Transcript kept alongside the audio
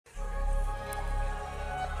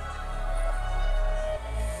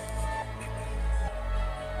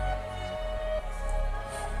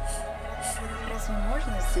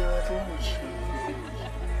Yo,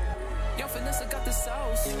 Vanessa got the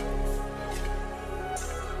sauce.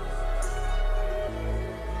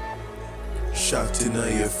 Shot in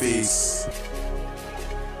your face.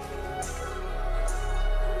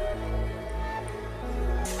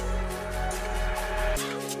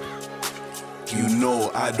 You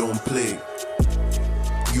know I don't play.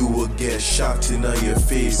 You will get shot in your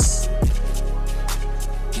face.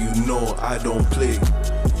 You know I don't play.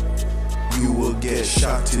 You will get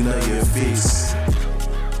shot in your face.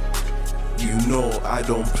 You know I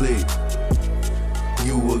don't play.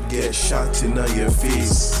 You will get shot in your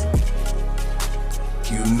face.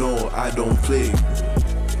 You know I don't play.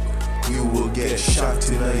 You will get shot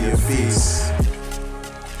in your face.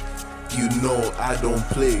 You know I don't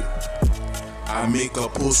play. I make a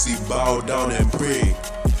pussy bow down and pray.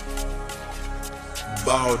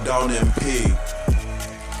 Bow down and pay.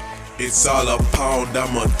 It's all a pound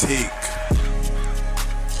I'ma take.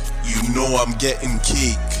 You know I'm getting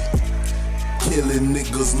cake. Killing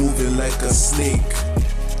niggas moving like a snake.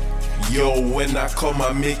 Yo, when I come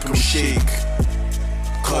I make them shake.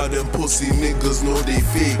 Cause them pussy niggas know they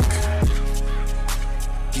fake.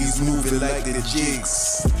 He's moving like the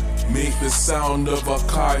jigs. Make the sound of a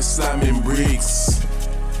car slamming brakes.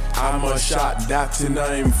 I'ma shot that in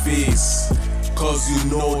him face. Cause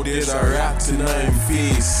you know there's a rat in him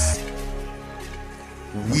face.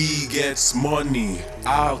 We gets money.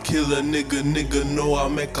 I'll kill a nigga know I'll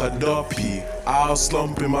make a duppy. I'll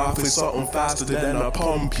slump him off with something faster than a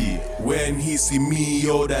pumpy. When he see me,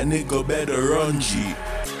 yo, that nigga better run G.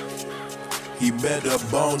 He better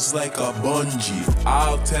bounce like a bungee.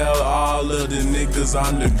 I'll tell all of the niggas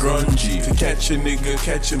on the grungy to catch a nigga,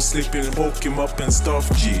 catch him slipping, poke him up and stuff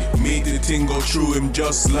G. Make the thing go through him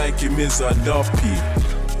just like him is a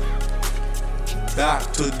duppy.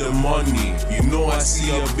 Back to the money. You know I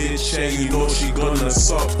see a bitch and you know she gonna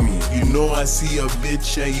suck me. You know I see a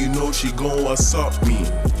bitch and you know she gonna suck me.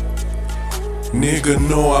 Nigga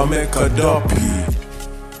know I make a duppy.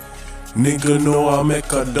 Nigga know I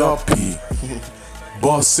make a duppy.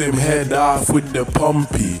 Bust him head off with the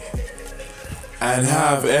pumpy. And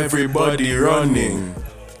have everybody running.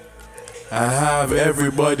 And have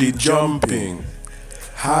everybody jumping.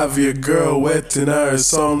 Have your girl wetting her or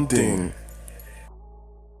something.